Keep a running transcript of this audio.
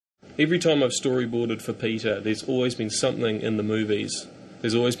Every time I've storyboarded for Peter, there's always been something in the movies.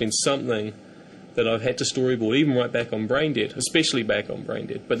 There's always been something that I've had to storyboard, even right back on Braindead, especially back on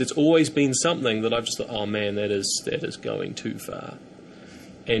Braindead. But there's always been something that I've just thought, oh man, that is going too far.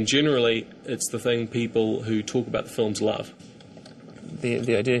 And generally, it's the thing people who talk about the films love.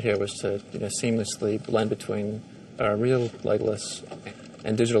 The idea here was to seamlessly blend between our real Legolas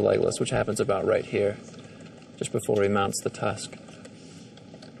and digital Legolas, which happens about right here, just before he mounts the tusk.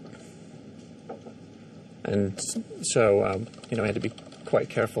 And so, I had to be quite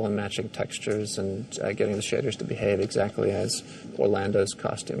careful in matching textures and getting the shaders to behave exactly as Orlando's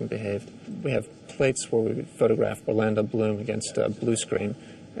costume behaved. We have plates where we photograph Orlando Bloom against a blue screen,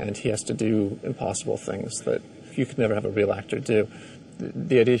 and he has to do impossible things that you could never have a real actor do.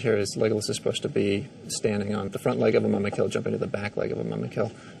 The idea here is Legolas is supposed to be standing on the front leg of a Mumak, jumping to the back leg of a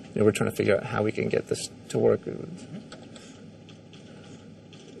Mumak. We're trying to figure out how we can get this to work.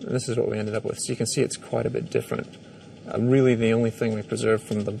 And this is what we ended up with. So you can see it's quite a bit different. Really, the only thing we preserved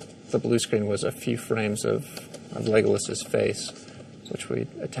from the blue screen was a few frames of Legolas's face, which we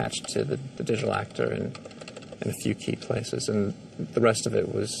attached to the digital actor in a few key places, and the rest of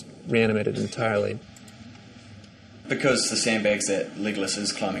it was reanimated entirely. Because the sandbags that Legolas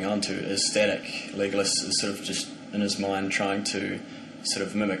is climbing onto is static, Legolas is sort of just in his mind trying to sort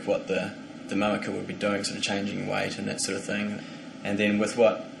of mimic what the Mumak would be doing, sort of changing weight and that sort of thing. And then with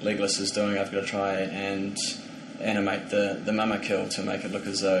what Legolas is doing, I've got to try and animate the Mumak to make it look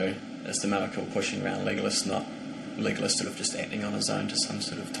as though it's the Mumak pushing around Legolas, not Legolas sort of just acting on his own to some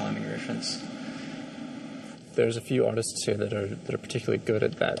sort of timing reference. There's a few artists here that are particularly good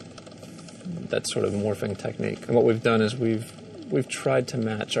at that sort of morphing technique. And what we've done is we've tried to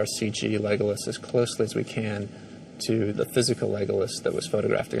match our CG Legolas as closely as we can to the physical Legolas that was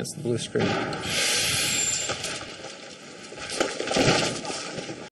photographed against the blue screen.